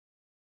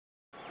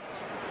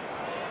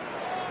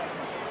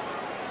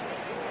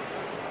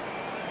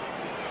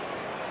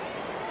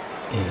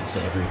Is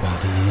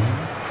everybody in?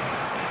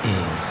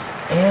 Is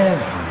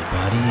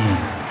everybody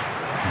in?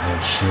 The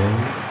show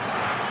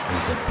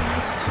is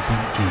about to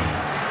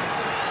begin.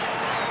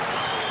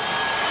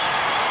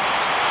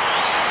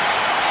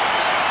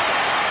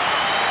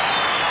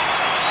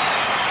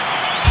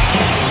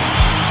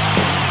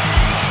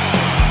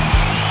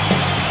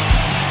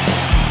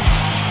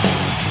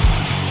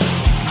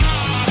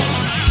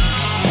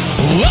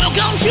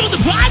 Welcome to the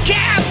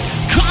podcast,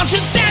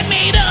 concerts that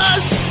made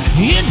us,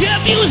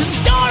 interviews and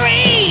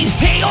stories,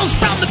 tales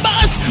from the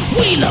bus.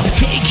 We love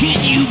taking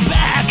you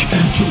back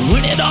to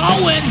when it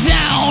all went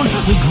down.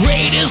 The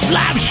greatest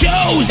live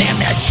shows and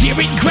the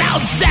cheering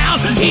crowd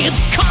sound.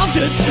 It's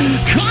concerts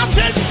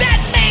that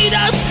made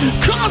us,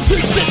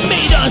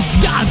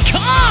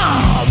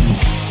 concertsthatmadeus.com.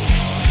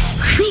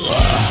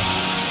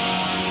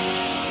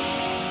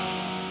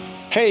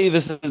 Hey,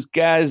 this is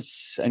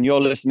GAZ, and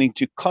you're listening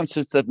to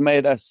Concerts That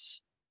Made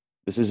Us.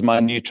 This is my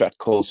new track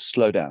called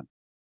Slow Down.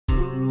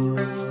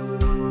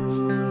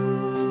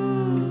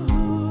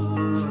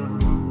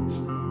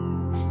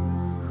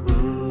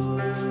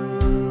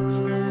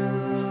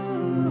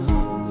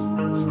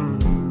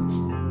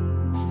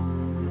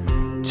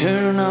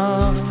 Turn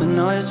off the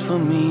noise for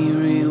me,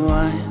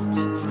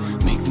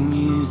 rewind. Make the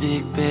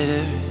music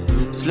better.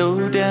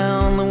 Slow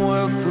down the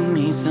world for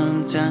me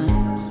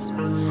sometimes.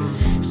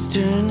 It's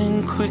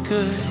turning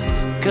quicker.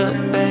 Cut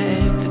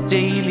back the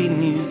daily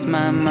news.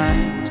 My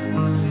mind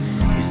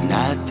is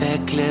not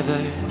that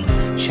clever.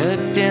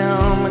 Shut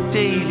down my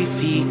daily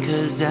feed,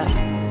 cause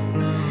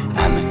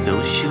I'm a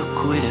social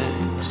quitter.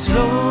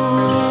 Slow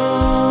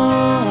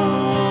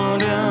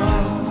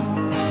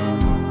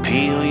down.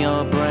 Peel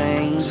your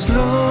brain. Slow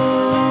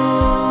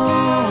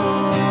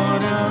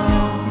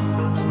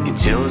down.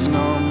 Until there's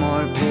no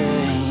more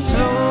pain. Slow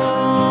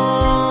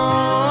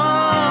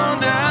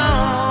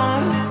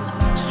down.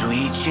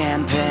 Sweet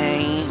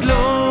champagne. Slow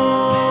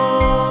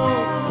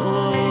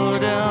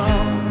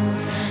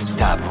down.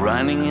 Stop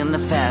running in the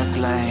fast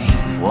lane.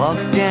 Walk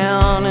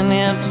down an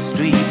empty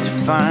street to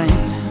find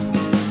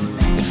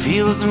it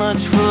feels much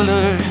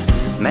fuller.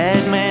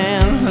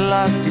 Madman who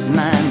lost his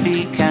mind,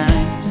 be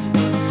kind.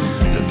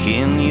 Look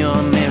in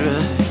your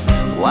mirror,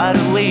 wide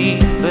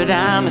awake, but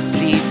I'm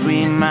asleep.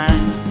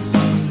 Reminds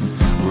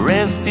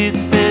rest is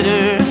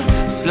better.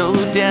 Slow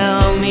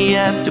down the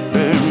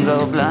afterburn,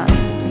 go blind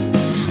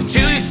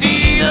until you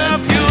see the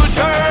future.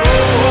 Slow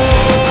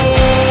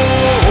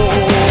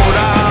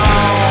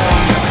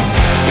down,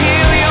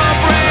 feel your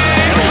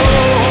brain. Slow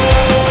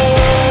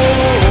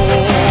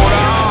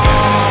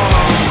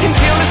down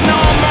until there's no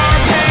more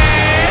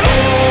pain.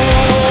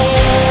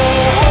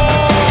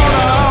 Hold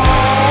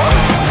on,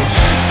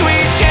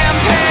 sweet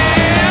champagne.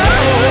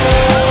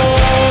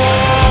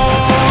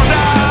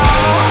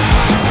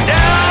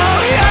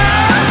 Down,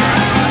 yeah.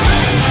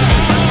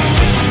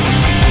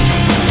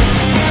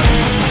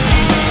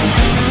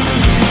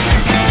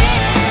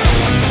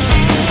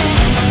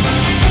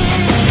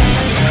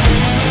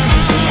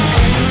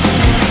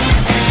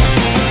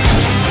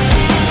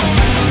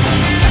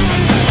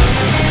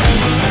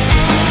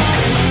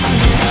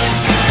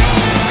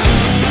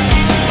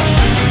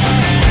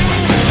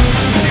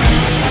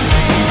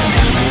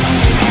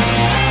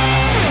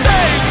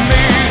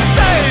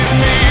 Save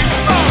me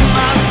from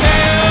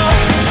myself.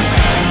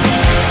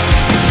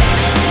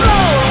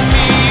 Slow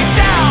me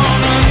down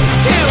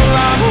until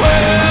I'm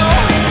well.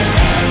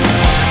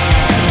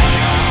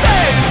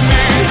 Save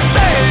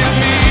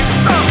me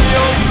from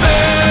your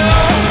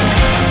spell.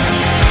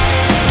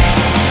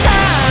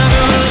 Shine a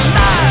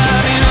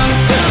light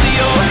into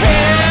your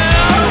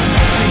hair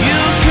so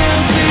you can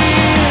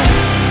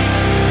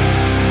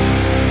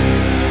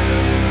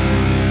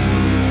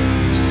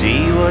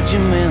see what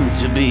you're meant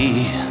to be.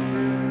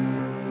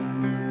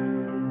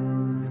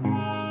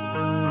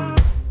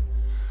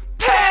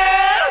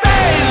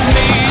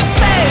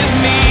 Save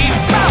me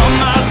from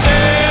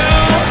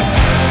myself.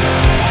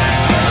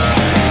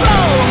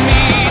 Slow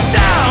me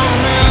down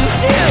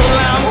until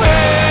I'm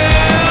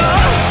well.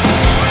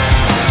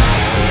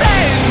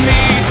 Save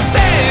me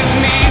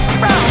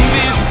from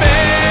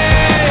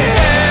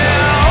despair.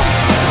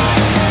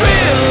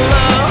 Drill a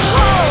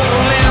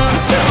hole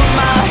into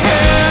my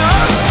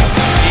head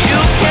so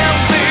you can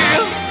see.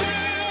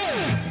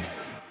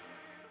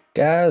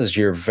 Guys,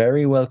 you're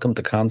very welcome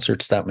to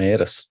Concerts That Made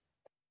Us.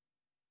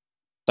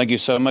 Thank you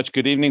so much.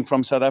 Good evening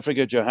from South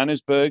Africa,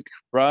 Johannesburg.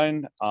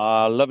 Brian,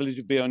 lovely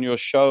to be on your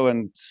show,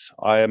 and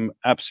I am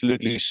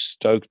absolutely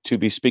stoked to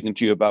be speaking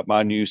to you about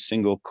my new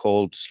single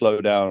called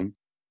Slow Down.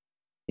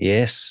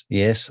 Yes,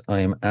 I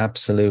am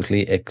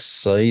absolutely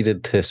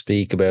excited to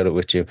speak about it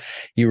with you.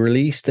 You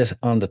released it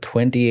on the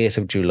 28th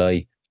of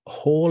July.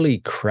 Holy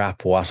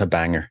crap, what a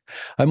banger.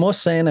 I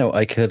must say now,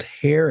 I could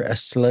hear a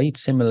slight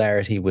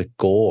similarity with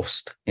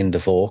Ghost in the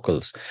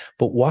vocals,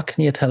 but what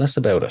can you tell us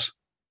about it?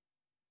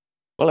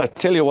 Well, I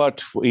tell you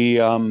what, we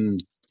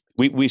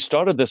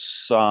started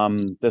this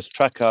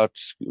track out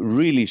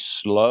really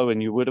slow,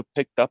 and you would have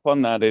picked up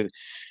on that.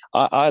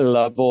 I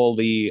love all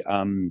the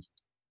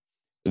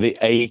the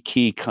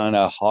achy kind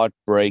of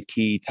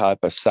heartbreaky type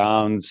of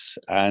sounds,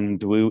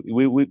 and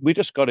we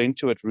just got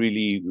into it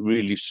really,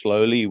 really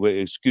slowly.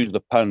 Excuse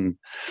the pun.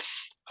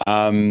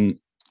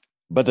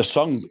 But the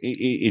song,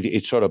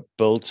 it sort of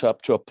built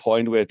up to a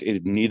point where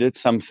it needed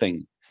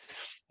something.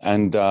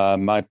 And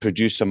my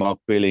producer, Mark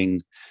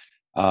Billing,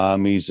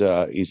 he's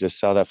a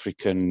South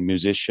African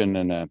musician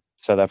and a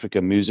South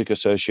African Music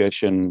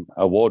Association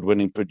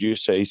award-winning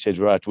producer. He said,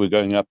 right, we're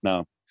going up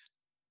now.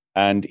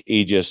 And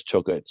he just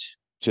took it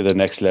to the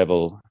next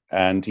level.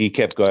 And he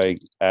kept going,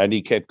 and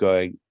he kept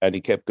going, and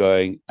he kept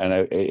going. And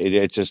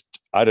it just,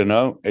 I don't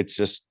know, it's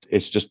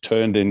just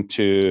turned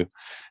into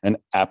an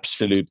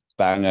absolute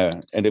banger.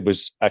 And it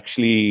was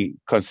actually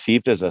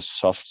conceived as a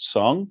soft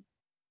song.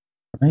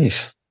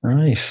 Right,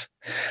 right.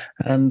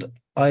 And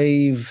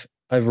I've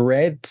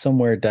read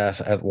somewhere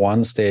that at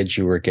one stage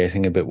you were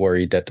getting a bit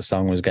worried that the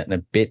song was getting a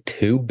bit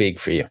too big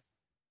for you.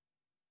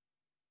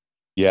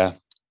 Yeah,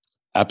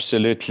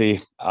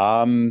 absolutely.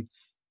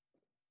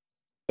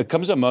 There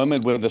comes a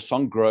moment where the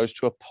song grows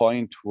to a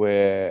point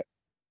where,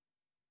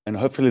 and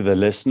hopefully the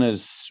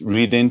listeners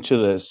read into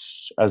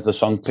this as the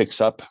song picks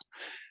up.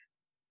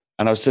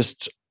 And I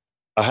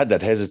had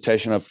that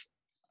hesitation of,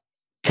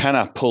 can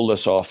I pull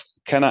this off?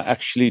 Can I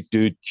actually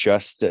do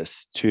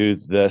justice to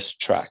this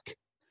track?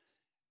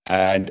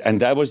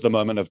 And that was the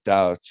moment of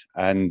doubt.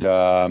 And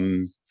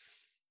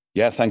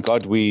yeah, thank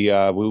God we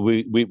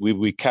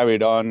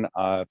carried on.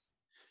 I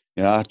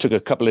took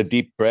a couple of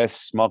deep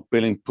breaths. Mark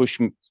Billing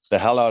pushed the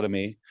hell out of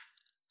me,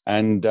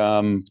 and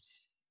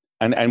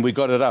we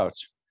got it out.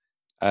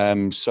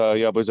 So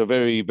yeah, it was a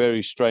very,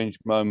 very strange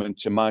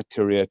moment in my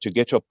career to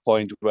get to a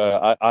point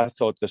where I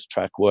thought this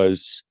track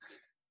was.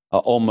 I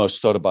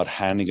almost thought about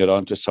handing it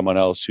on to someone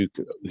else who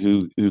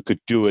could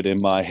do it in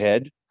my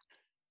head,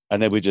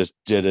 and then we just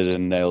did it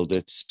and nailed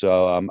it.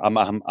 So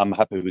I'm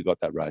happy we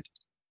got that right.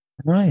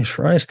 Right,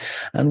 right.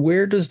 And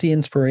where does the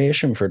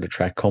inspiration for the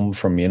track come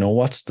from?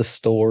 What's the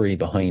story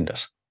behind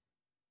it?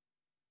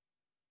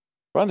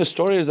 Brian, the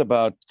story is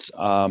about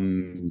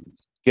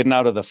getting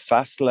out of the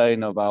fast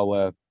lane of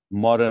our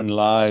modern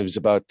lives,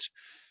 about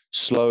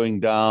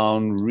slowing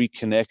down,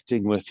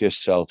 reconnecting with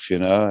yourself,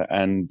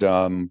 and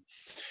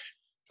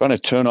trying to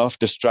turn off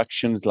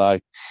distractions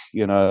like,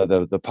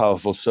 the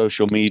powerful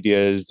social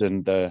medias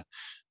and the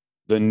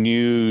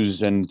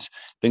news and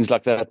things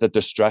like that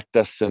distract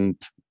us, and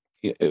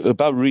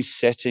about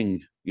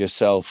resetting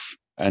yourself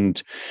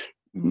and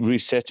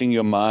resetting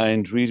your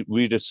mind,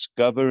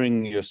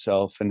 rediscovering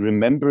yourself and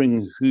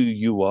remembering who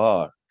you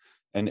are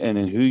and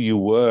who you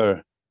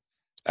were.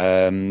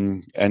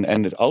 And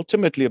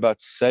ultimately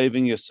about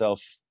saving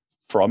yourself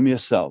from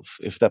yourself,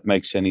 if that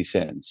makes any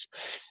sense.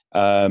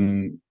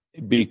 Because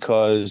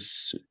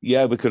we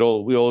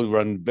all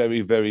run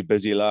very, very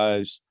busy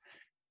lives,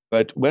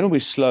 but when we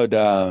slow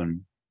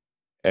down,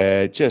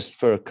 just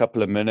for a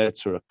couple of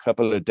minutes or a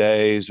couple of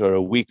days or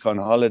a week on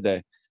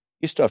holiday,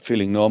 you start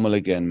feeling normal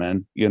again,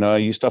 man.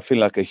 You start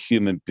feeling like a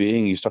human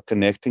being. You start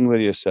connecting with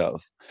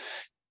yourself,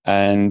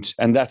 and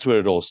that's where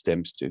it all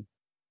stems to.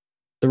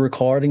 The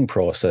recording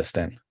process,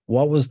 then,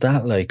 what was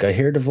that like? I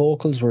hear the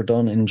vocals were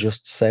done in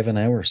just 7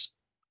 hours.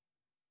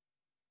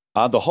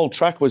 The whole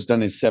track was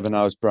done in 7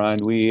 hours,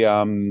 Brian.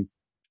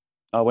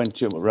 I went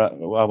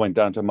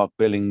down to Mark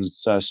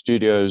Billing's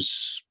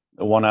studios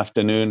one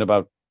afternoon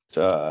about,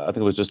 I think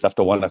it was just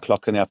after 1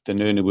 o'clock in the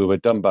afternoon, and we were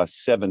done by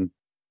 7.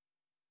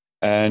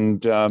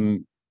 And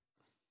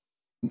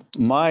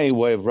my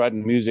way of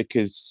writing music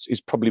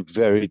is probably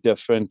very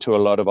different to a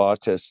lot of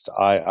artists.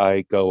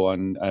 I go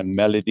on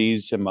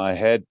melodies in my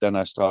head, then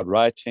I start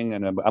writing,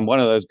 and I'm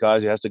one of those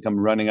guys who has to come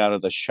running out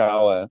of the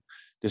shower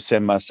to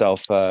send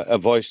myself a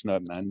voice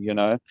note, man,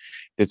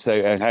 to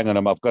say, hang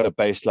on, I've got a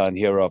bass line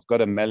here, or I've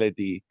got a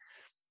melody.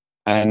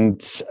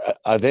 And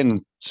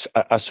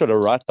I sort of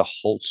write the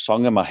whole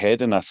song in my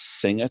head, and I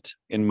sing it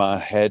in my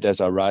head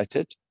as I write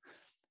it.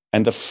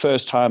 And the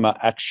first time I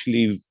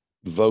actually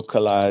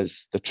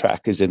vocalize the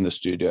track is in the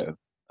studio.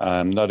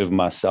 Not even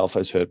myself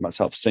has heard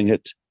myself sing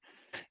it.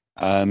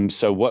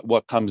 So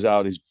what comes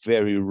out is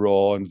very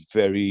raw and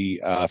very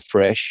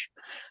fresh.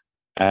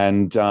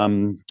 And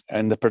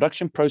the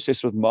production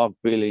process with Mark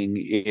Billing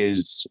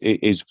is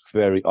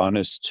very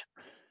honest.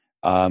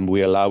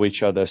 We allow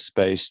each other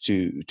space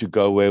to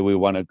go where we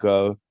want to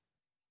go,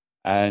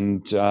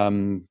 and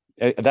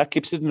that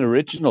keeps it an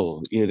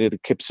original.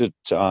 It keeps it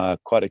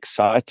quite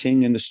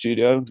exciting in the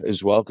studio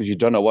as well, because you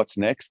don't know what's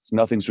next.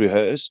 Nothing's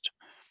rehearsed,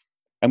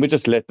 and we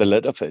just let the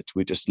lid of it.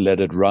 We just let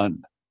it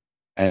run,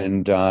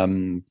 and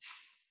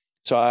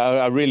so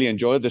I really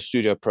enjoyed the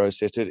studio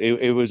process.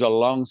 It was a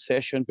long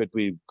session, but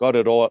we got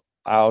it all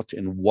out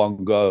in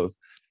one go.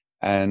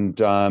 And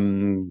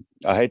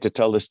I hate to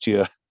tell this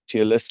to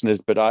your listeners,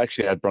 but I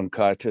actually had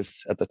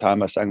bronchitis at the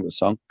time I sang the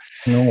song.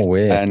 No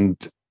way. And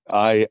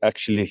I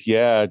actually,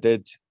 I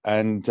did.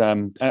 And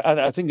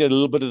I think a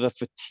little bit of the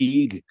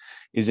fatigue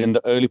is in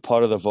the early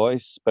part of the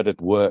voice, but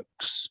it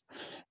works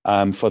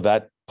for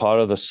that part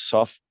of the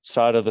soft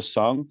side of the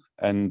song.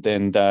 And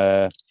then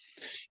the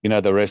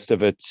rest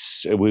of it,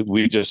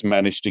 we just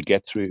managed to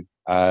get through.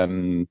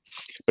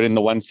 but in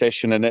the one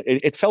session, and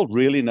it felt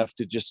really enough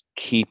to just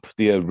keep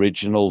the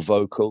original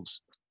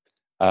vocals,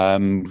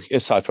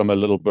 aside from a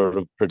little bit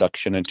of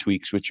production and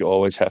tweaks, which you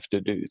always have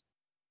to do.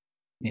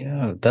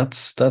 Yeah,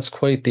 that's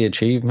quite the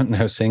achievement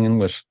now, singing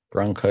with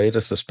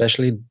bronchitis,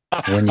 especially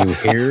when you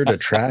hear the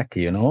track,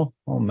 you know?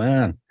 Oh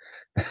man.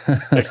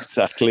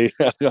 Exactly.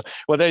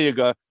 Well, there you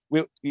go.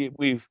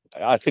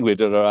 I think we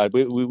did all right.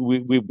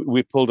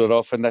 We pulled it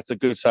off, and that's a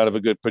good sign of a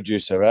good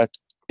producer, right?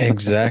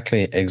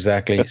 Exactly,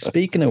 exactly.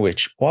 Speaking of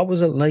which, what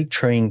was it like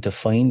trying to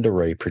find the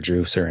right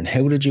producer, and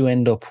how did you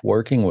end up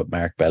working with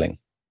Mark Belling?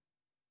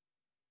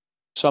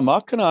 So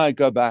Mark and I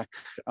go back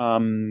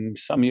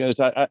some years.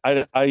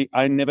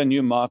 I never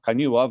knew Mark. I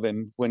knew of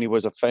him when he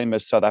was a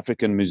famous South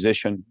African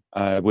musician,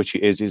 which he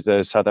is. He's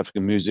the South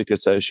African Music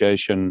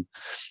Association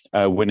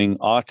winning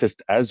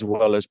artist as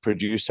well as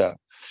producer.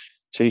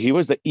 So he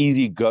was the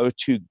easy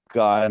go-to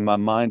guy in my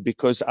mind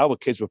because our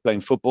kids were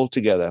playing football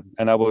together,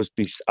 and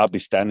I'd be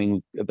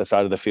standing at the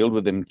side of the field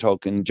with him,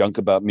 talking junk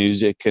about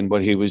music and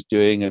what he was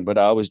doing and what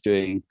I was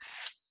doing.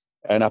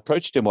 And I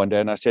approached him one day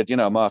and I said,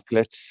 Mark,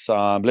 let's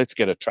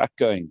get a track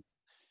going.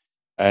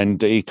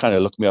 And he kind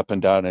of looked me up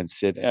and down and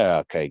said, "Yeah,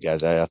 okay,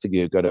 GAZ, I think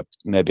you've got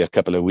maybe a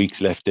couple of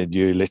weeks left in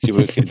you. Let's see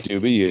what we can do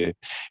with you,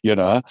 you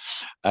know."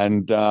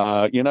 And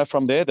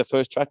from there, the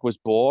first track was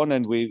born,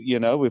 and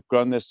we've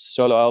grown this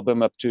solo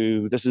album up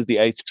to this is the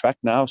 8th track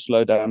now.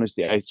 Slow Down is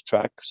the 8th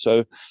track.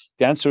 So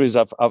the answer is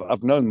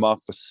I've known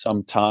Mark for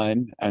some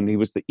time, and he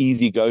was the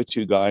easy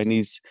go-to guy, and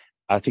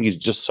I think he's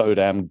just so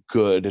damn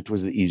good. It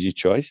was the easy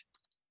choice.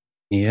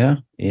 Yeah,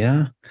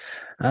 yeah.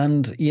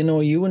 And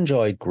you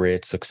enjoyed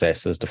great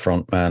success as the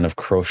frontman of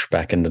Crush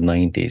back in the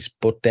 90s,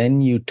 but then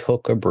you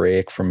took a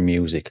break from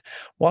music.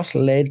 What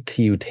led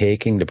to you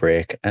taking the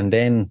break? And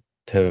then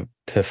to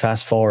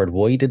fast forward,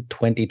 why did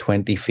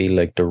 2020 feel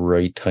like the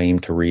right time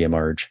to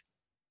re-emerge?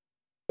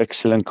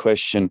 Excellent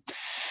question.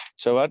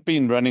 So I'd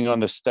been running on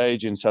the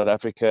stage in South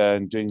Africa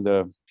and doing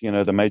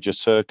the major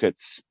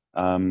circuits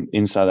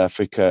in South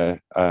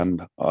Africa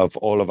of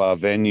all of our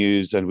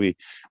venues, and we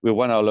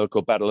won our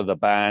local battle of the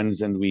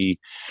bands, and we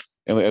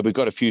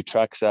got a few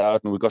tracks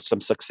out, and we got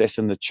some success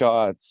in the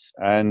charts.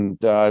 And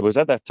it was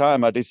at that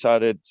time I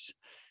decided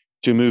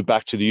to move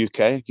back to the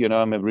UK.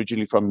 I'm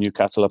originally from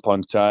Newcastle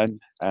upon Tyne,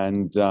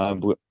 and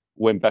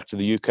went back to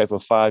the UK for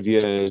 5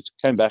 years.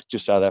 Came back to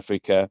South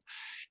Africa,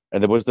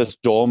 and there was this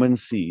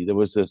dormancy. There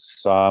was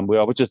this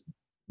where I was just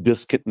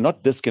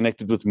not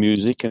disconnected with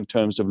music in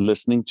terms of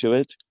listening to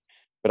it,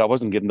 but I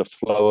wasn't getting the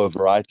flow of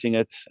writing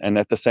it. And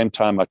at the same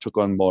time, I took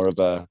on more of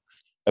a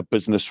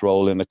business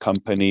role in the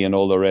company and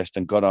all the rest,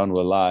 and got on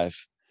with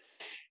life.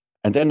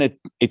 And then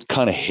it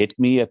kind of hit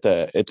me at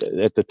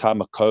the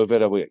time of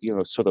COVID. I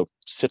was, sort of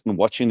sitting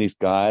watching these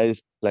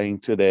guys playing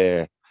to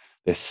their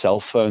cell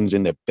phones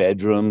in their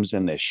bedrooms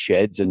and their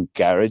sheds and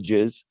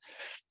garages,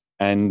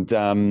 and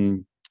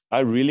I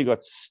really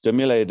got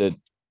stimulated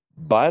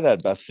by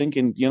that. By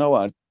thinking, you know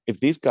what, if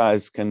these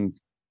guys can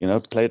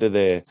play to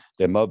their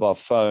mobile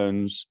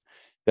phones,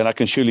 then I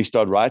can surely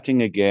start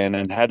writing again,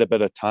 and had a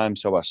bit of time,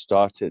 so I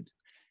started.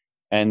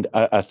 And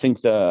I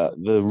think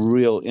the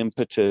real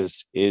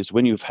impetus is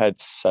when you've had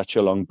such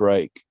a long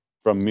break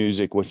from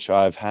music, which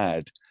I've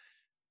had,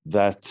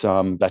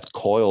 that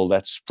coil,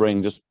 that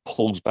spring just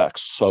pulls back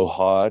so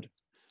hard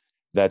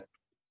that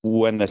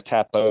when the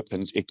tap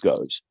opens, it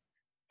goes.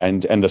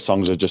 And the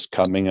songs are just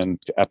coming, and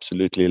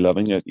absolutely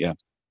loving it. Yeah.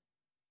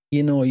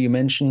 You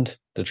mentioned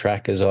the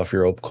track is off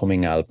your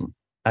upcoming album.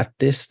 At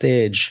this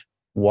stage,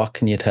 what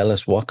can you tell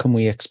us? What can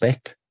we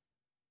expect?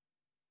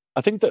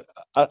 I think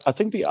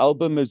the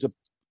album is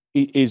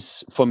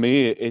for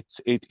me.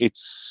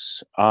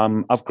 It's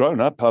I've grown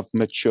up, I've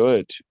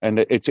matured, and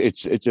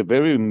it's a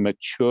very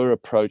mature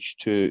approach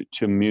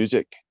to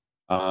music,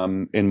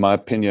 in my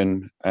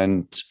opinion.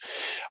 And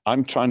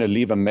I'm trying to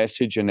leave a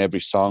message in every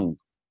song.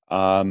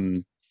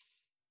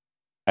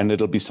 And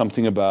it'll be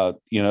something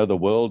about the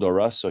world,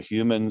 or us, or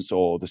humans,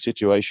 or the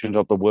situations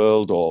of the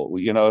world, or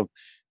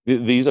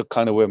these are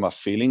kind of where my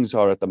feelings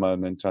are at the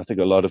moment. I think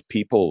a lot of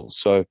people.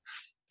 So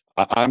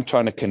I'm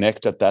trying to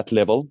connect at that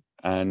level,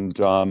 and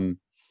a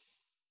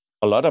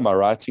lot of my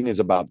writing is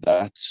about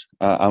that.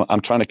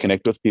 I'm trying to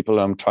connect with people.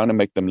 I'm trying to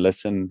make them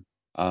listen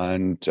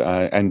and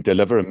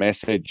deliver a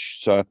message.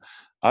 So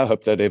I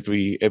hope that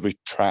every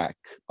track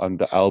on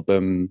the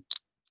album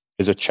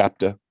is a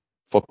chapter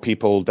for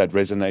people that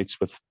resonates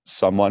with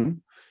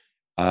someone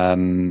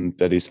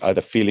that is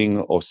either feeling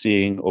or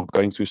seeing or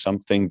going through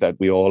something that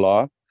we all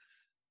are.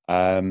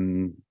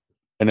 And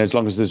as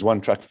long as there's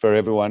one track for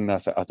everyone, I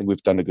think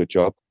we've done a good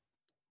job.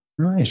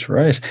 Right,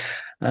 right.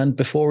 And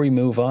before we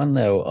move on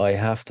now, I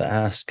have to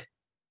ask,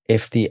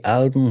 if the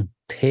album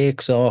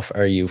takes off,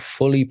 are you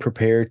fully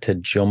prepared to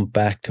jump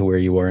back to where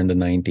you were in the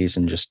 90s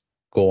and just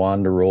go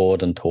on the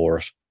road and tour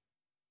it?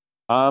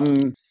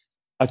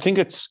 I think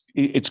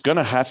it's going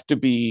to have to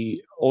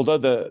be, although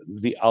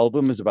the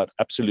album is about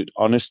absolute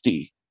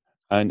honesty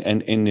and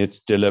in its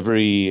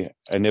delivery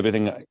and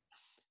everything,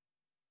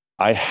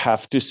 I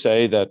have to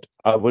say that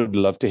I would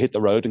love to hit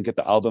the road and get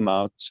the album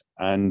out.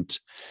 And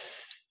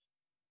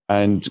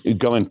and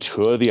go and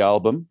tour the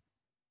album.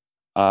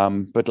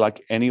 But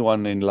like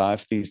anyone in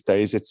life these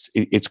days,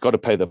 it's got to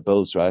pay the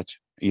bills, right?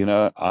 You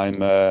know,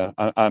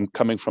 I'm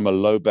coming from a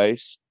low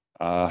base.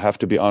 I have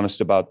to be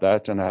honest about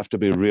that, and I have to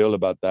be real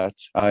about that.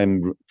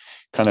 I'm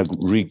kind of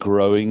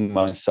regrowing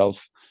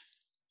myself.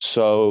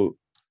 So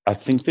I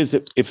think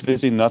if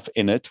there's enough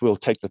in it,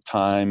 we'll take the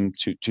time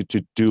to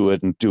do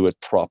it and do it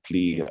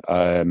properly.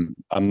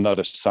 I'm not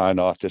a sign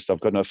artist.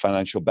 I've got no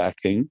financial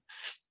backing.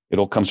 It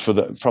all comes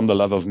from the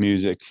love of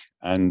music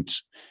and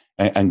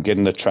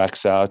getting the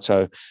tracks out.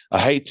 So I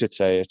hate to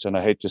say it, and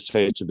I hate to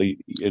say it to the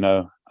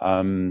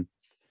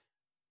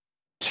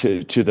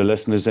to the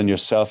listeners and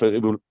yourself.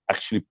 It will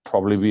actually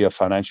probably be a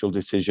financial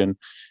decision,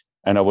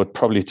 and I would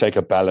probably take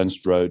a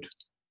balanced road.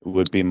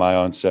 Would be my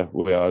answer,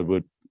 where I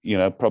would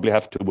probably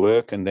have to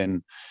work and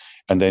then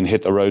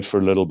hit the road for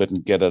a little bit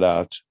and get it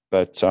out.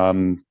 But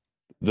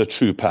the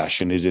true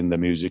passion is in the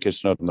music.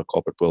 It's not in the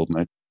corporate world,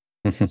 mate.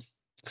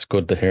 It's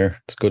good to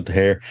hear. It's good to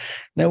hear.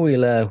 Now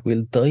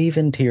we'll dive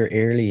into your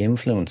early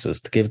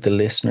influences to give the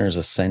listeners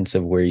a sense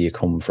of where you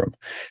come from.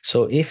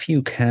 So if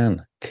you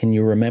can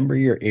you remember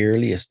your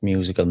earliest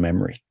musical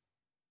memory?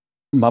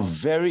 My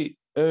very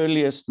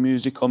earliest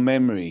musical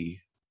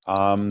memory,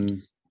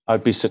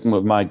 I'd be sitting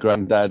with my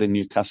granddad in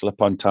Newcastle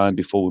upon Tyne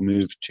before we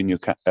moved to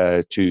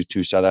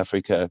South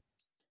Africa,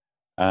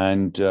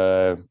 and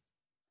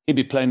he'd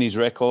be playing these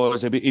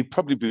records. He'd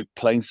probably be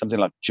playing something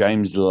like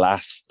James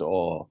Last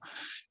or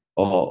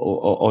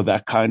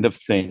that kind of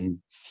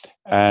thing.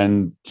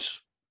 And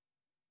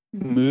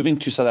moving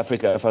to South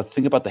Africa, if I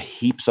think about the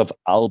heaps of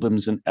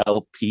albums and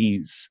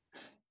LPs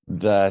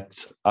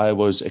that I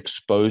was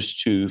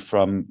exposed to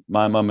from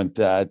my mum and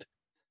dad,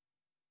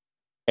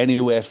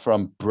 anywhere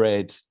from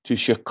Bread to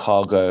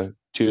Chicago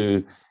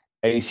to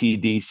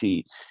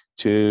AC/DC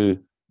to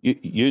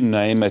you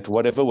name it,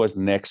 whatever was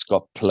next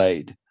got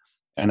played.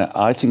 And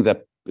I think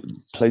that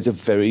plays a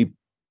very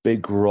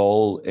big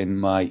role in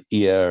my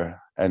ear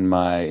and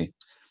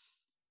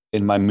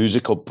in my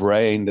musical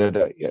brain.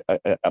 That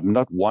I'm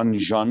not one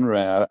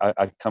genre.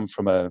 I come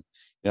from a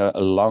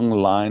long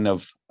line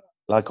of,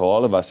 like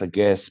all of us, I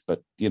guess.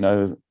 But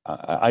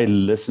I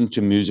listen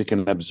to music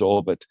and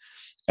absorb it,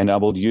 and I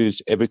will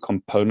use every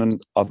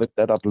component of it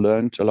that I've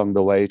learned along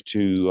the way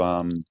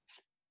to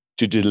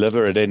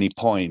deliver at any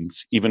point,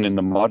 even in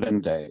the modern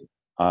day.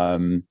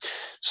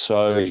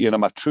 So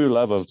my true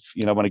love of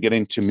when I get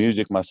into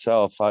music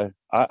myself,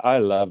 I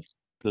love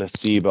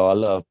Placebo, I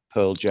love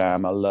Pearl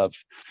Jam, I love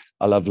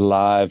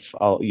Live.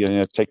 I'll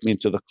take me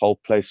into the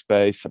Coldplay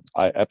space.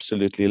 I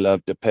absolutely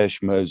love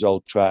Depeche Mode's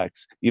old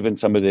tracks, even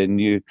some of their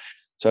new.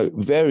 So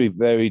very,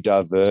 very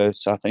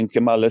diverse, I think,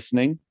 in my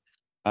listening.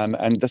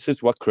 And this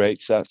is what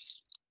creates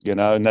us,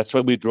 and that's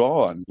what we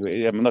draw on.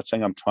 I'm not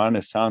saying I'm trying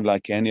to sound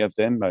like any of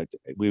them, but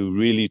we're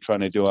really trying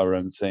to do our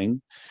own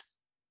thing.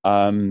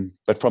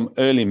 But from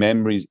early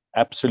memories,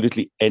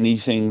 absolutely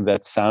anything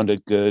that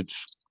sounded good,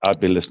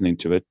 I'd be listening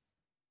to it.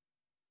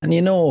 And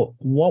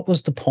what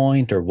was the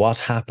point, or what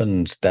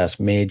happened that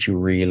made you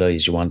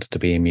realize you wanted to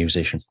be a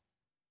musician?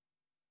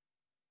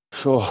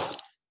 Sure.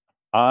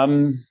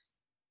 I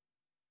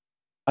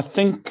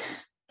think,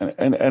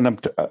 and I'm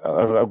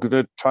going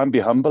to try and be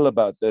humble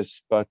about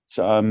this, but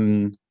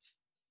you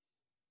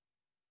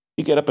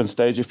get up on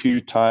stage a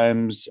few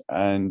times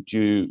and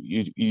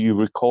you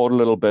record a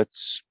little bit,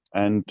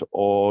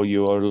 or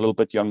you are a little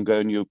bit younger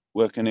and you're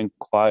working in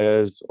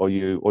choirs, or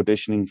you're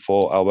auditioning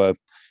for our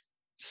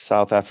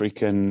South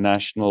African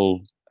National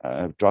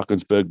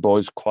Drakensberg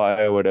Boys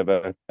Choir,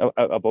 whatever.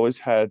 I've always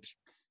had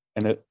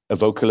a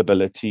vocal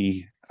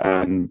ability,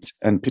 and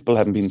people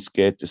haven't been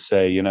scared to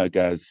say,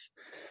 Gaz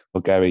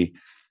or Gary,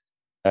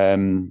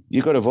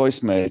 you got a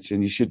voice, mate,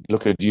 and you should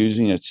look at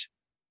using it.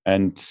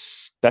 And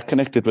that,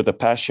 connected with a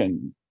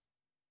passion,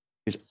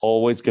 is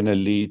always going to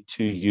lead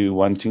to you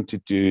wanting to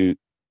do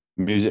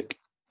music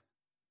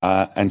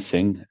and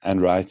sing and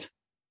write.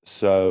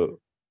 So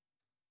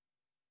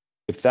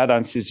if that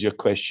answers your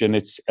question,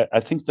 I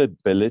think the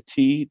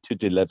ability to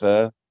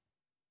deliver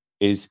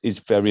is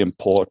very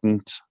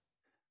important,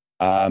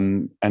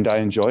 and I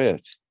enjoy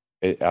it.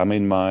 I'm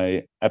in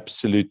my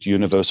absolute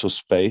universal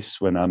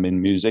space when I'm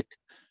in music.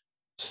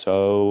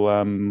 So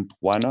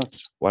why not?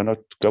 Why not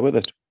go with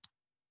it?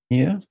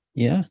 Yeah,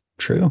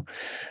 true.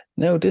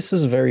 Now, this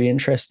is a very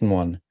interesting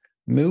one.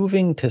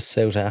 Moving to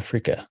South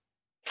Africa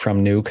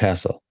from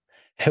Newcastle,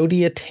 how do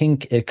you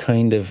think it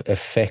kind of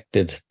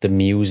affected the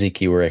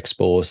music you were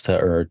exposed to,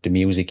 or the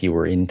music you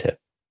were into?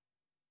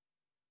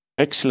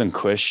 Excellent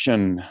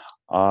question.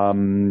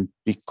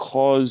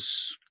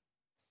 Because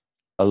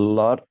a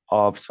lot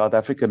of South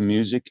African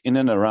music in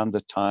and around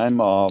the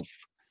time of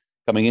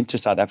coming into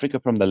South Africa,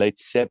 from the late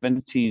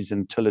 70s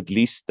until at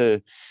least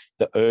the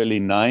early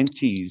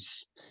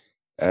 90s,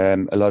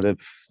 a lot of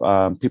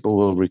people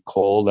will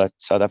recall that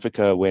South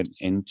Africa went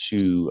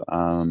into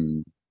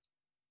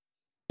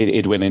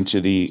it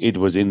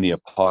was in the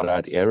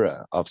apartheid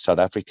era of South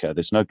Africa.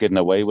 There's no getting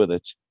away with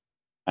it.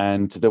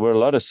 And there were a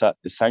lot of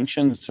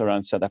sanctions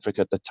around South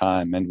Africa at the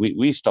time. And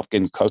we stopped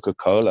getting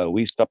Coca-Cola.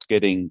 We stopped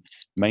getting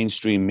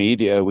mainstream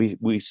media.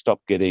 We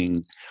stopped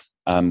getting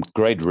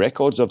great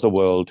records of the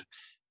world.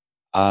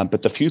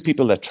 But the few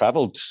people that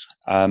traveled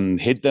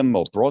hid them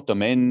or brought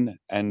them in.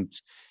 And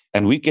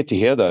we get to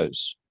hear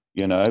those.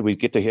 We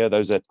get to hear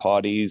those at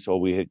parties, or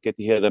we get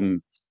to hear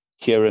them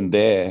here and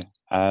there.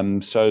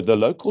 So the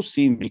local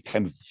scene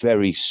became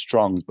very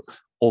strong,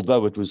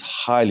 although it was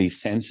highly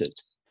censored.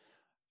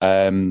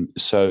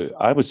 So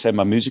I would say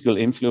my musical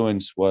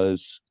influence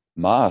was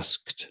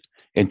masked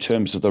in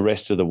terms of the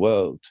rest of the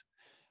world.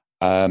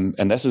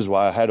 And this is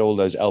why I had all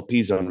those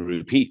LPs on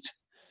repeat.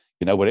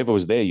 Whatever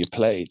was there, you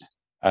played.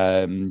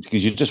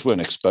 Because you just weren't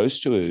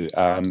exposed to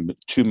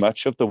too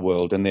much of the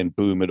world. And then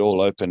boom, it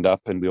all opened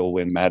up and we all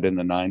went mad in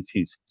the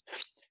 90s.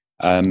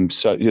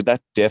 So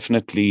that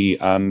definitely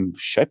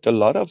shaped a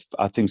lot of,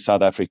 I think,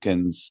 South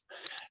Africans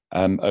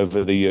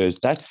over the years.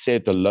 That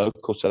said, the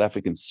local South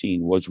African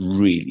scene was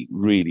really,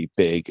 really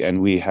big, and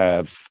we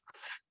have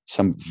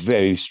some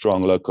very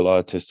strong local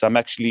artists. I'm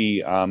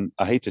actually, I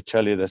hate to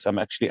tell you this, I'm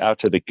actually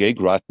out at a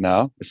gig right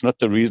now. It's not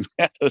the reason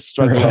I had to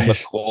struggle on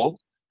the call,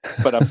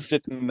 but I'm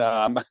sitting,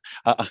 I'm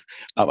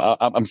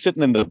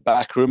sitting in the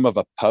back room of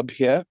a pub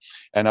here,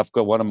 and I've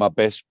got one of my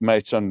best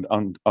mates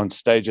on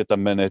stage at the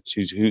minute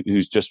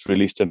who's just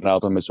released an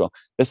album as well.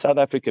 The South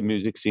African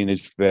music scene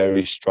is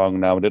very strong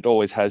now, and it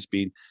always has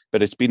been,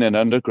 but it's been an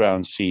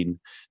underground scene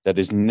that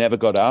has never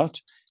got out,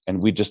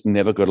 and we just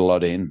never got a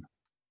lot in.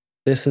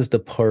 This is the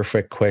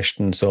perfect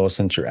question. So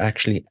since you're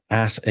actually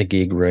at a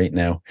gig right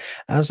now,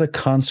 as a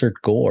concert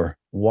goer,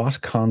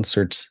 what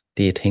concerts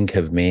do you think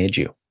have made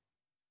you?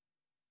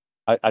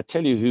 I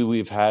tell you who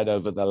we've had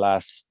over the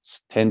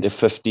last 10 to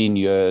 15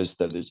 years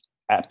that has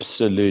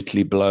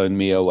absolutely blown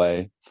me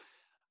away.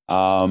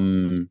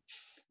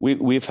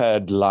 We've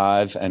had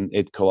Live and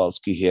Ed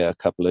Kowalski here a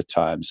couple of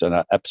times, and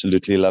I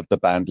absolutely love the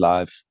band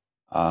Live.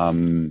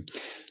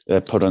 They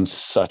put on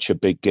such a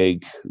big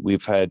gig.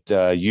 We've had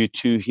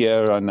U2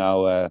 here on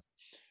the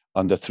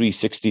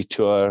 360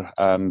 tour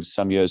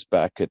some years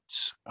back at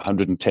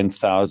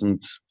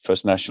 110,000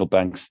 First National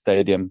Bank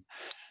Stadium.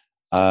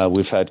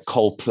 We've had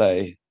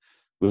Coldplay.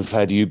 We've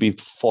had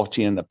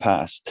UB40 in the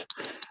past.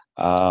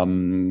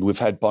 We've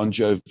had Bon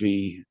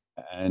Jovi,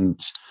 and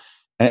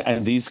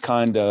these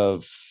kind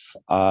of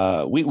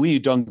we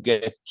don't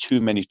get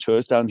too many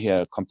tours down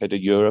here compared to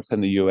Europe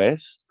and the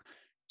US.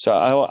 So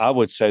I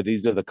would say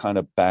these are the kind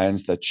of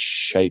bands that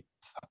shape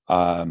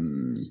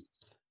that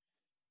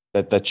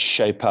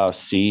shape our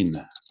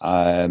scene.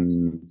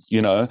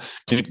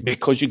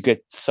 Because you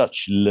get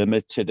such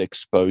limited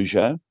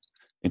exposure.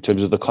 In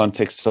terms of the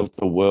context of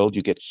the world,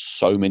 you get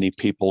so many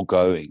people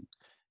going,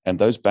 and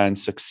those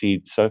bands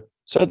succeed. So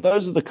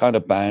those are the kind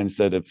of bands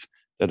that have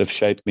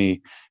shaped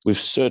me. We've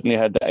certainly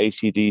had the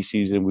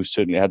AC/DCs, and we've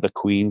certainly had the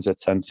Queens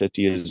at Sun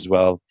City as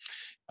well.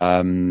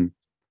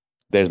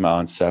 There's my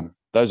answer.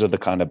 Those are the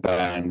kind of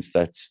bands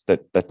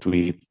that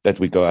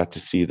we go out to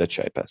see that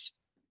shape us.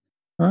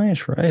 Right.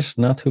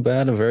 Not too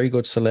bad. A very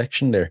good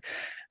selection there.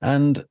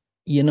 And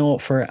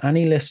for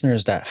any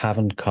listeners that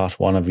haven't caught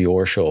one of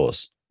your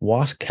shows,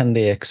 what can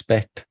they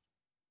expect?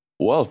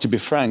 Well, to be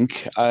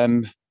frank,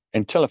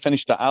 until I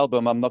finish the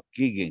album, I'm not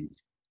gigging.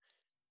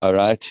 All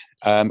right.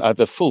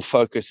 The full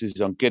focus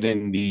is on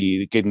getting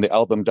the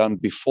album done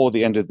before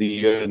the end of the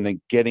year, and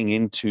then getting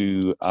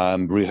into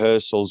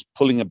rehearsals,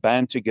 pulling a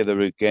band together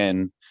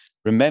again,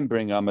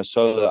 remembering I'm a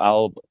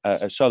solo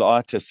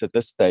artist at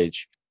this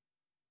stage.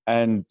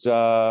 And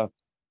I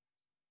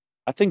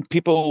think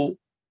people,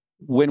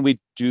 when we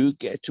do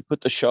get to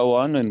put the show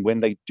on, and when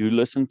they do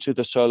listen to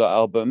the solo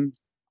album,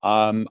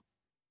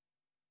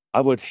 I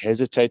would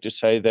hesitate to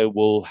say they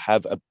will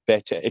have a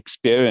better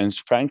experience,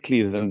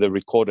 frankly, than the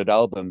recorded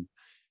album,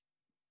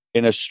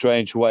 in a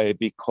strange way,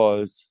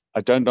 because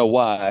I don't know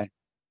why,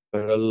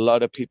 but a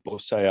lot of people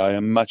say I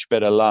am much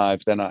better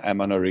live than I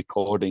am on a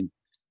recording.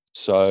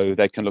 So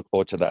they can look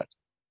forward to that.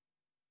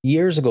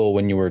 Years ago,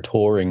 when you were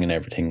touring and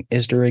everything,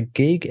 is there a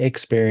gig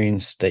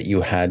experience that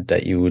you had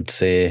that you would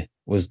say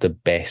was the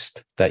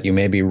best, that you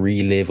maybe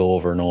relive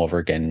over and over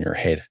again in your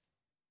head?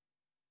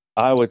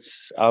 I would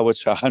say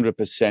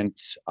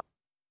 100%.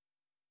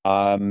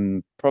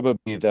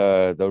 Probably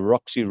the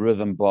Roxy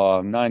Rhythm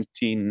Bar,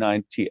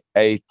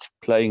 1998,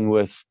 playing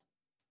with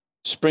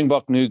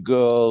Springbok New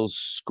Girls,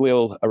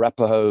 Squeal,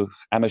 Arapaho,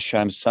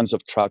 Amersham, Sons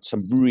of Trout,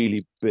 some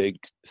really big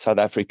South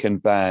African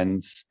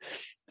bands.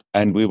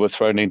 And we were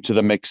thrown into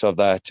the mix of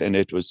that, and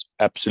it was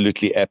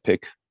absolutely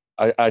epic.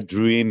 I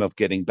dream of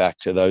getting back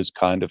to those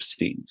kind of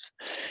scenes.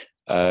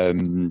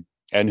 And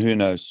who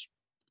knows?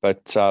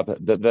 But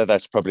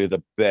that's probably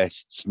the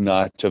best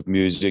night of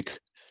music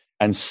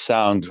and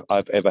sound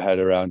I've ever had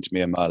around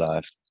me in my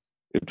life.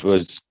 It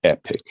was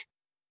epic.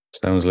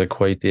 Sounds like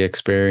quite the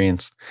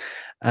experience.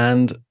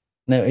 And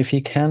now, if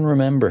you can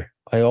remember,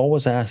 I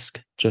always ask,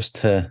 just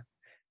to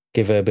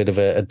give a bit of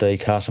a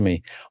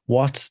dichotomy,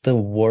 what's the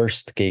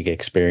worst gig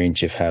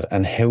experience you've had,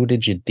 and how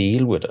did you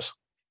deal with it?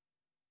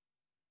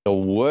 The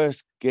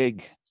worst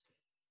gig.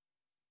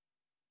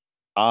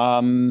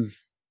 Um,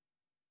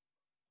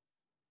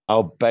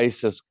 our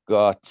bassist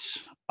got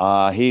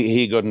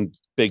he got in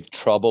big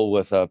trouble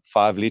with a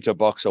 5 liter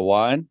box of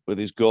wine with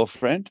his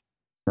girlfriend.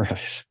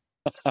 Right.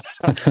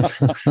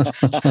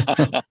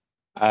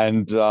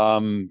 And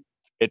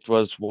it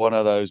was one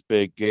of those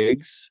big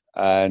gigs,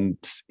 and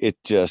it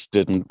just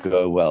didn't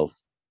go well.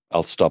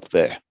 I'll stop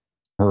there.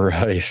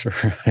 Right,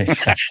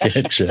 right. I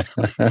get you.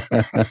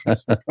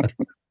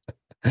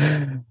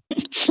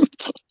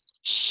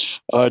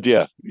 Oh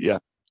dear, yeah.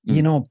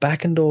 You know,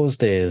 back in those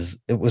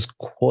days, it was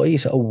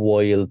quite a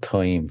wild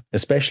time,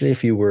 especially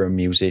if you were a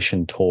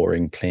musician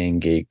touring, playing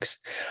gigs.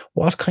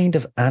 What kind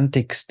of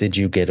antics did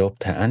you get up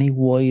to? Any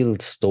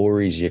wild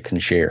stories you can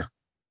share?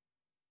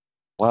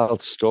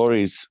 Wild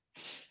stories.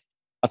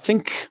 I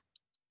think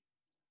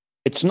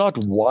it's not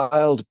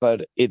wild,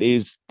 but it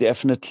is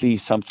definitely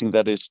something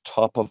that is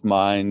top of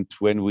mind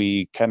when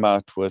we came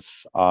out with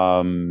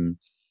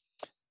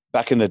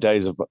back in the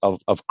days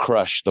of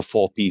Crush, the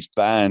four-piece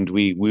band.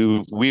 We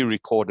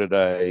recorded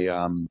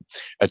a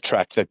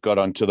track that got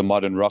onto the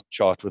modern rock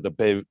chart with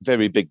a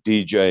very big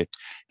DJ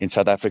in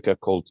South Africa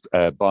called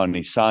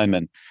Barney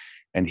Simon,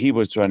 and he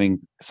was running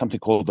something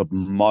called the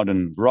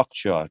modern rock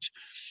chart,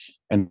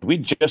 and we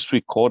just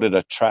recorded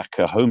a track,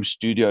 a home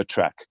studio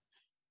track,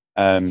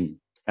 and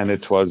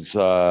it was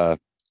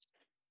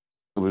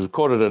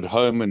recorded at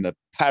home, and the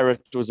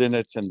parrot was in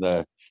it, and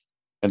the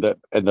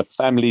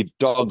family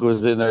dog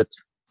was in it,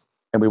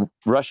 and we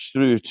rushed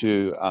through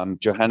to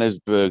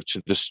Johannesburg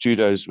to the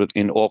studios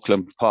in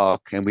Auckland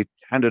Park, and we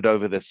handed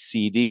over the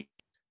CD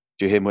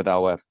to him with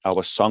our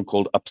song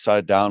called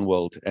Upside Down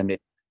World. And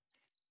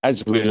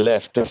as we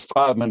left,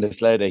 5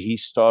 minutes later, he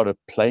started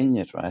playing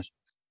it, right?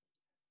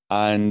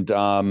 And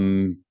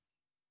that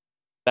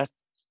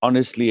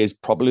honestly is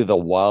probably the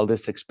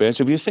wildest experience.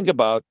 If you think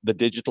about the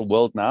digital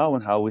world now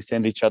and how we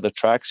send each other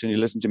tracks and you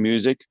listen to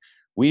music,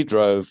 we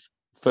drove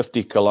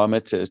 50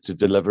 kilometers to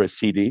deliver a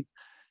CD.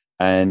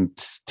 And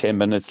 10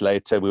 minutes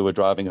later, we were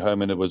driving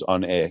home and it was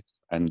on air.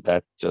 And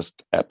that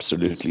just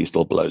absolutely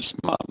still blows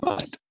my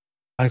mind.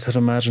 I could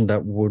imagine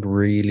that would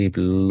really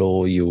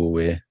blow you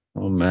away.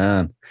 Oh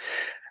man.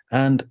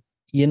 And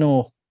you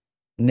know,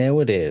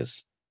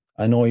 nowadays,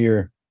 I know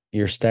you're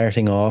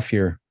starting off,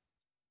 you're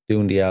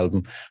doing the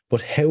album,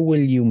 but how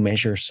will you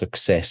measure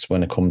success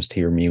when it comes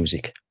to your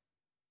music?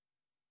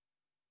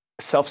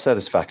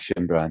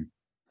 Self-satisfaction, Brian.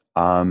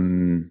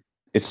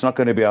 It's not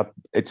going to be up.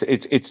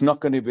 It's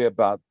not going to be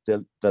about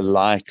the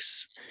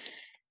likes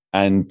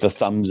and the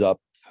thumbs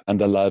up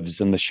and the loves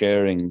and the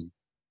sharing.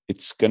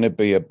 It's going to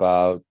be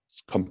about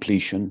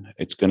completion.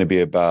 It's going to be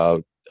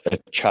about a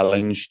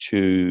challenge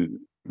to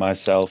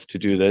myself to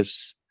do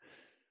this.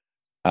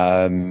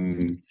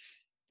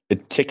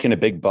 Ticking a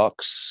big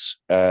box,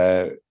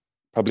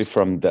 probably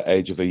from the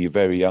age of a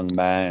very young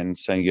man,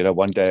 saying,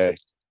 one day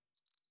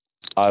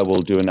I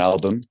will do an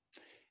album,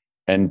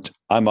 and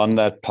I'm on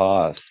that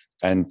path.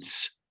 And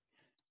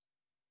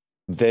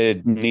there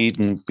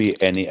needn't be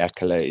any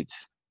accolade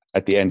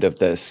at the end of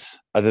this,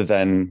 other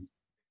than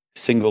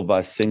single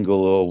by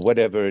single or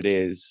whatever it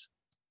is,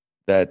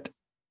 that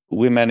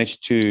we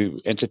managed to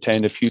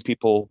entertain a few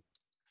people,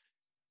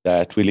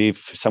 that we leave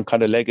some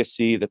kind of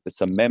legacy, that there's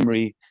some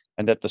memory,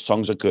 and that the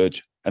songs are good.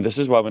 And this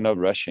is why we're not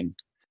rushing.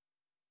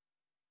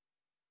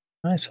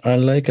 Right. I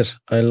like it.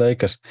 I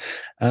like it.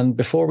 And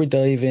before we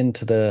dive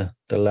into the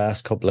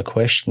last couple of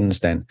questions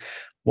then,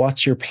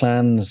 what's your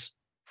plans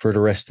for the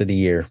rest of the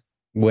year?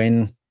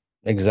 When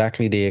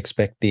exactly do you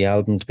expect the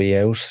album to be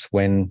out?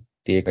 When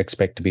do you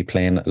expect to be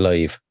playing it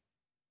live?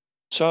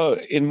 So,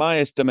 in my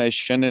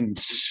estimation,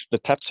 and the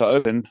taps are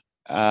open,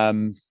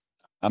 I'm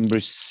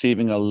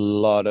receiving a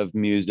lot of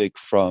music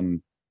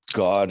from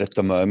God at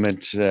the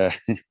moment.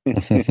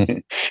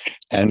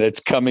 And it's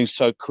coming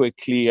so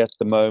quickly at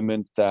the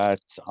moment that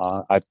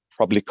I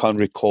probably can't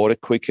record it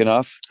quick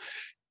enough.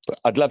 But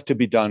I'd love to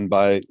be done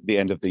by the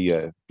end of the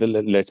year.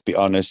 Let's be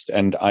honest.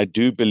 And I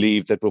do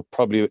believe that we'll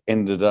probably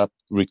ended up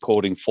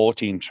recording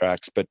 14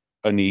 tracks, but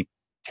only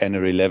 10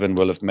 or 11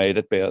 will have made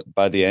it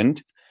by the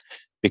end,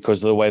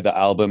 because of the way the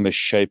album is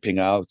shaping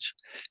out.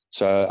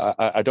 So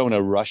I don't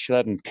want to rush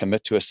that and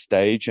commit to a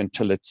stage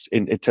until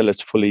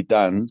it's fully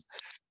done.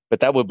 But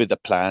that would be the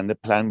plan. The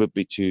plan would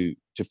be to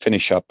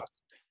finish up,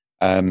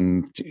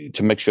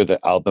 to make sure the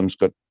album's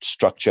got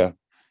structure,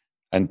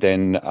 and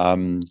then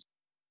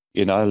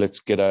let's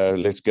get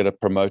a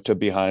promoter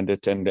behind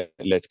it, and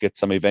let's get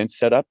some events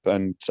set up,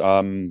 and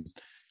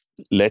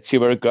let's see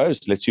where it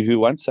goes. Let's see who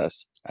wants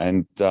us,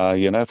 and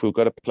if we've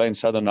got to play in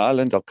Southern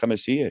Ireland, I'll come and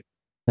see you.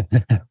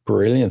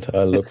 Brilliant.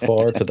 I look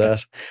forward to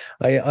that.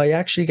 I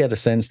actually get a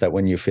sense that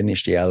when you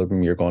finish the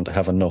album, you're going to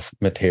have enough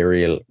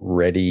material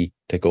ready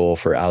to go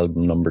for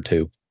album number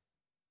 2.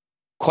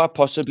 Quite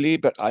possibly,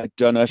 but I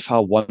don't know if I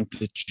want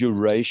the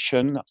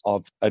duration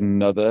of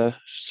another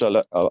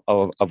solo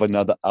of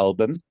another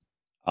album.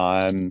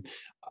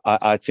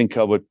 I think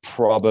I would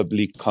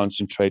probably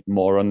concentrate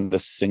more on the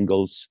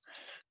singles,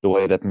 the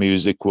way that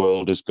music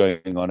world is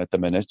going on at the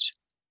minute.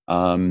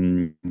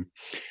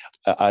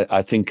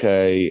 I think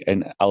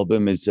an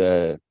album is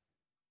a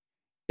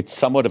it's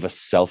somewhat of a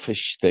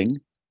selfish thing,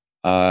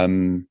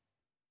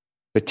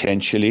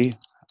 potentially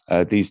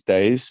these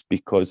days,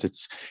 because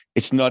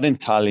it's not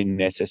entirely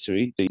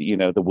necessary.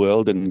 The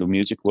world and the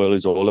music world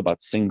is all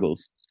about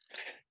singles.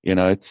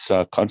 It's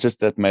concerts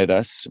that made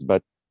us,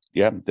 but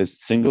yeah,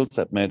 there's singles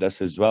that made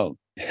us as well.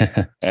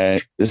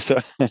 And so,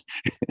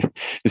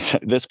 so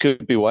this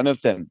could be one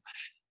of them,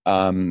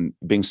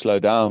 being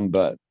slowed down.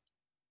 But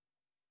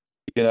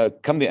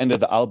come the end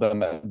of the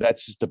album,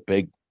 that's just a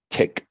big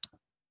tick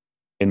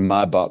in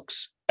my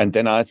box. And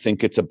then I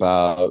think it's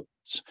about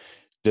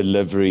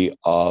delivery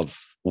of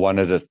one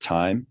at a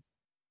time.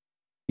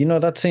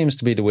 That seems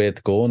to be the way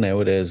to go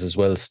nowadays as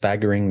well,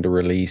 staggering the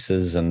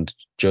releases and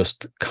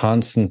just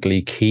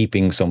constantly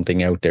keeping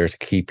something out there to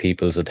keep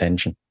people's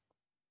attention.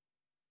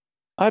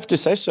 I have to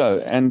say so.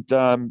 And,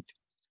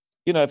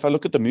 if I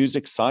look at the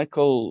music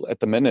cycle at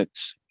the minute,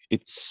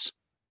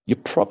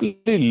 you're probably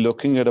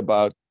looking at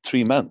about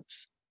 3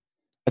 months.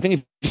 I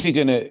think if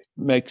you're going to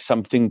make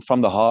something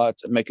from the heart,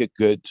 make it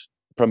good,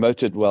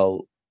 promote it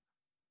well,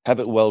 have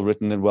it well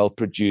written and well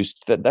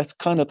produced, that's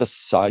kind of the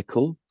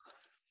cycle.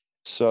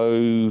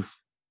 So,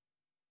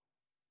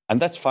 and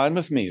that's fine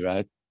with me,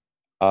 right?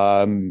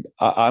 I'm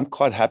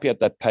quite happy at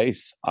that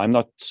pace. I'm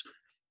not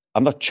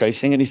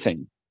chasing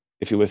anything.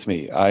 If you're with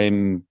me,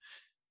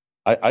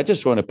 I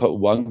just want to put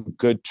one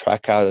good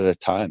track out at a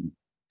time.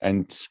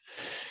 And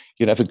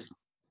if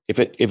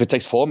it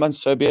takes 4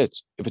 months, so be it.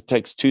 If it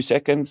takes 2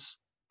 seconds,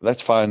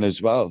 that's fine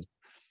as well.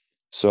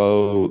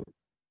 So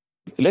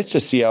let's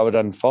just see how it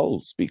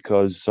unfolds,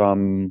 because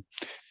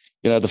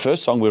the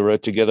first song we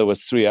wrote together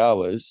was 3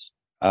 hours.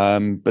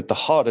 But the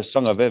hardest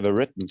song I've ever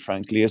written,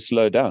 frankly, is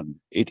Slow Down.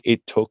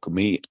 It took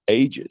me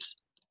ages.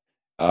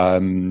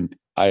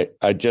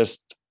 I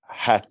just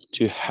had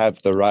to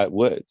have the right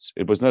words.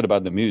 It was not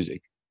about the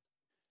music.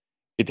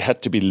 It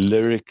had to be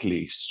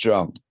lyrically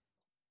strong.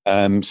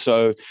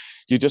 So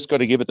you just got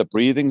to give it the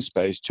breathing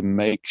space to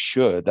make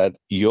sure that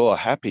you're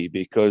happy,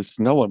 because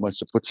no one wants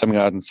to put something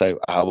out and say,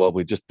 well,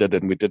 we just did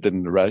it and we did it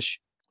in a rush.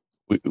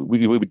 We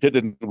did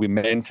it and we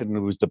meant it and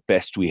it was the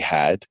best we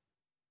had,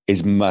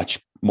 is much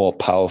more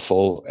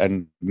powerful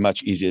and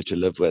much easier to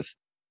live with.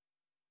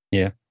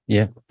 Yeah,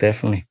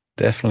 definitely.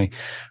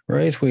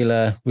 Right,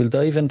 we'll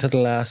dive into the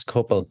last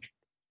couple.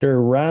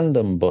 They're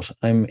random, but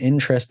I'm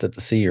interested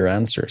to see your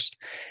answers.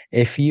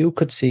 If you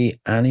could see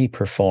any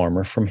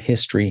performer from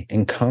history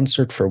in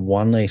concert for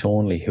one night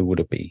only, who would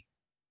it be?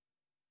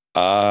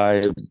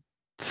 I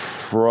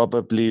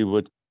probably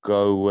would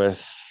go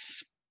with,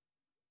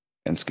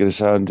 and it's going to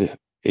sound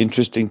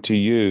interesting to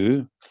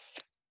you,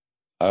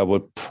 I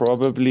would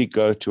probably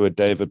go to a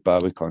David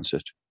Bowie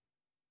concert.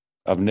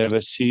 I've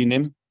never seen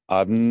him.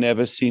 I've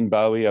never seen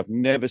Bowie. I've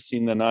never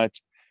seen the night.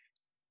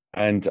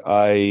 And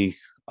I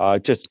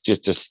just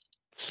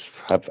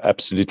have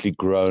absolutely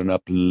grown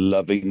up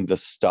loving the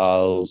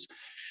styles,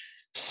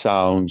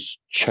 sounds,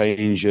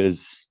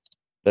 changes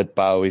that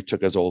Bowie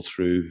took us all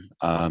through.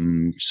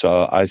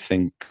 So I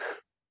think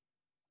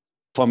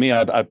for me,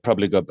 I'd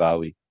probably go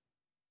Bowie.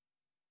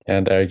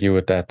 Can't argue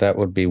with that. That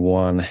would be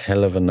one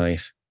hell of a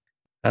night.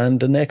 And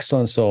the next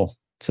one, so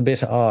it's a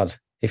bit odd.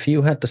 If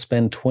you had to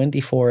spend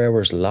 24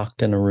 hours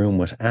locked in a room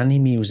with any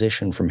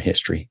musician from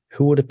history,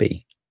 who would it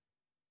be?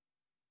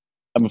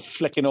 I'm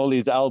flicking all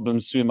these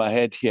albums through my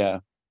head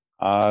here.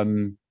 Dear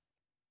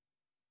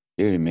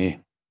me.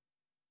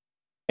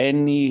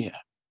 Any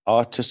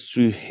artist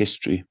through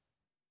history.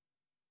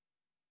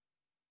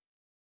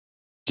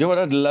 Do you know what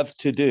I'd love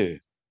to do?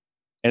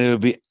 And it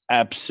would be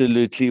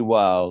absolutely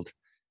wild.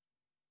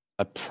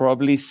 I'd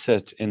probably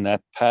sit in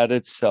that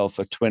padded cell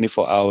for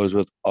 24 hours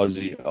with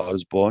Ozzy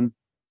Osbourne.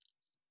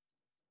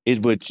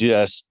 It would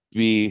just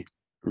be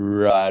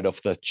right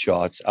off the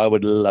charts. I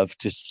would love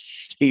to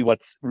see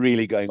what's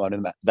really going on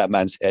in that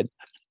man's head.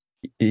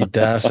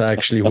 That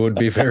actually would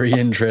be very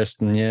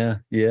interesting. Yeah.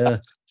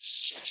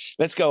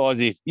 Let's go,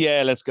 Ozzy.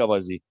 Yeah, let's go,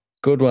 Ozzy.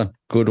 Good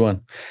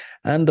one.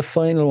 And the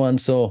final one.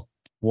 So,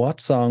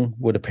 what song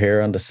would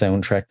appear on the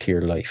soundtrack to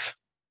your life?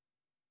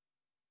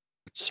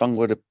 What song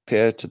would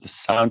appear to the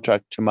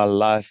soundtrack to my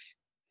life?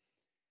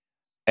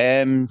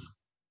 I'm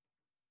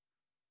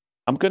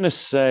going to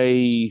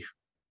say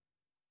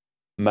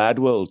Mad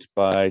World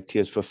by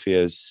Tears for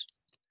Fears,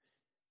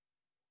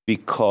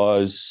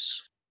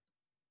 because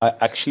I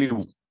actually,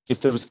 if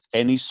there was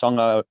any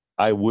song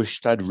I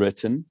wished I'd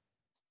written,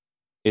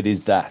 it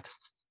is that.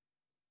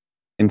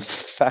 In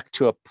fact,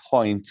 to a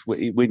point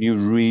when you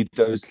read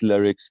those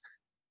lyrics,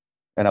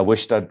 and I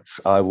wish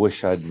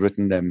I'd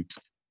written them,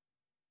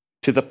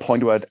 to the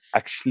point where I'd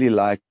actually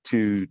like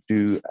to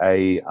do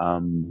a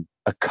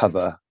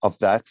cover of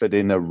that, but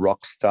in a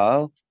rock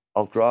style,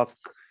 alt rock.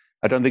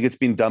 I don't think it's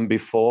been done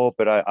before,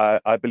 but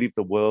I believe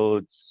the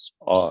words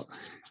are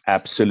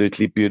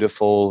absolutely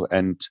beautiful,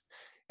 and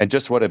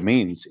just what it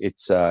means.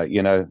 It's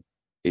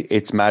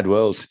it's Mad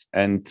World,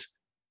 and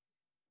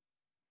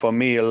for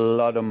me, a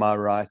lot of my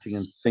writing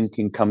and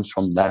thinking comes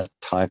from that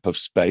type of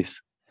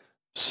space.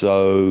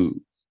 So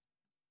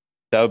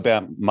that would be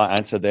my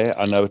answer there.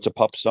 I know it's a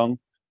pop song.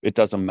 It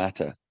doesn't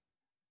matter.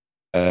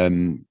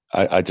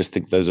 I just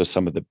think those are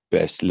some of the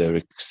best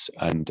lyrics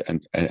and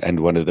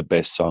one of the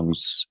best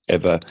songs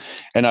ever.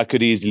 And I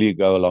could easily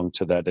go along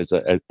to that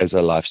as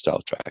a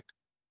lifestyle track.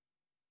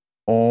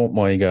 Oh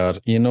my God.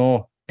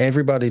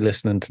 Everybody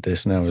listening to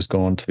this now is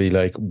going to be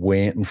like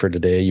waiting for the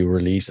day you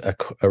release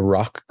a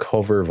rock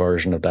cover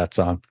version of that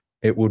song.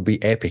 It would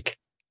be epic.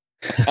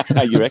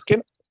 You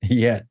reckon?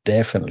 Yeah,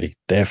 definitely.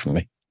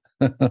 Definitely.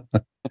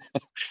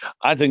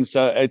 I think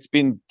so. It's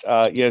been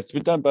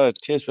done by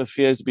Tears for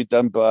Fears. It's been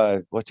done by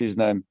what's his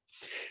name?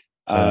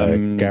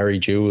 Gary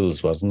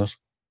Jules, wasn't it?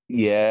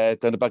 Yeah,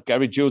 done about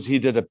Gary Jules. He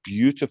did a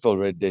beautiful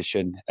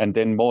rendition, and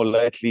then more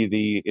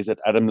lately, is it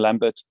Adam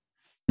Lambert?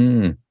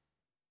 Mm.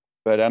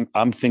 But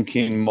I'm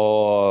thinking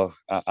more.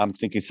 I'm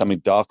thinking something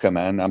darker,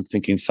 man. I'm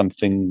thinking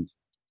something.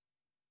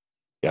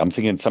 Yeah, I'm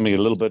thinking something a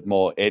little bit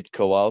more Ed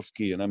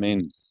Kowalski. You know what I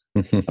mean?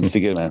 I'm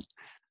thinking, man,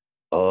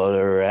 all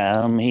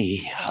around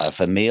me are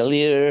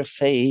familiar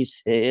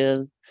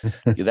faces.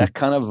 That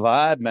kind of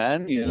vibe,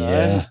 man.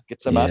 Yeah,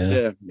 Get some out yeah.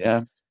 there.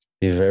 Yeah.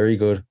 Be very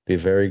good. Be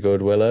very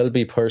good. Well, I'll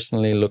be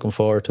personally looking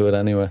forward to it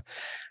anyway.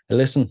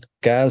 Listen,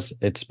 Gaz,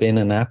 it's been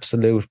an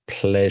absolute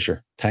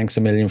pleasure. Thanks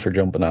a million for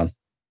jumping on.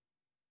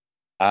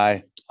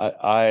 I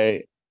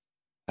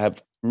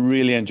have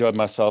really enjoyed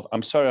myself.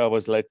 I'm sorry I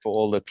was late for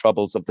all the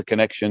troubles of the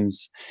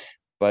connections,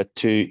 but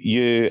to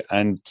you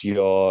and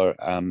your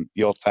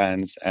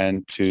fans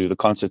and to the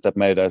concert that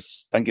made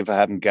us, thank you for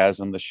having Gaz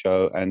on the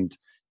show. And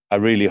I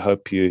really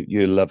hope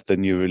you love the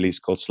new release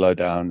called Slow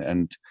Down,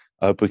 and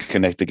I hope we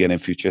connect again in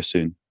future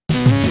soon.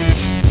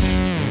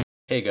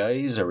 Hey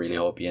guys, I really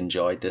hope you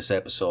enjoyed this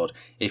episode.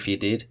 If you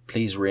did,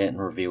 please rate and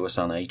review us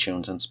on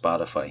iTunes and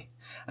Spotify.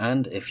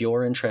 And if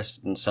you're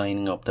interested in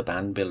signing up to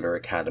Band Builder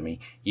Academy,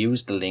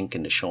 use the link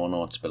in the show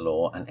notes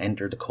below and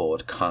enter the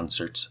code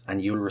CONCERTS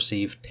and you'll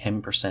receive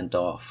 10%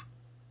 off.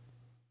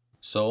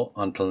 So,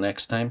 until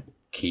next time,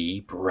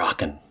 keep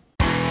rocking.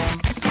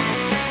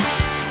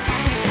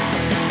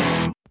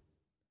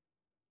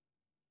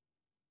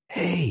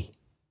 Hey,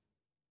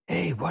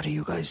 what are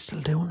you guys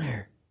still doing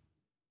here?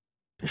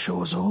 The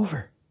show's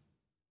over.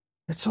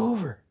 It's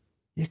over.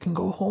 You can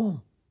go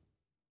home.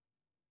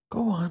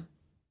 Go on.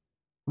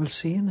 We'll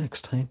see you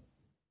next time.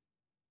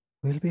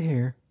 We'll be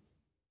here.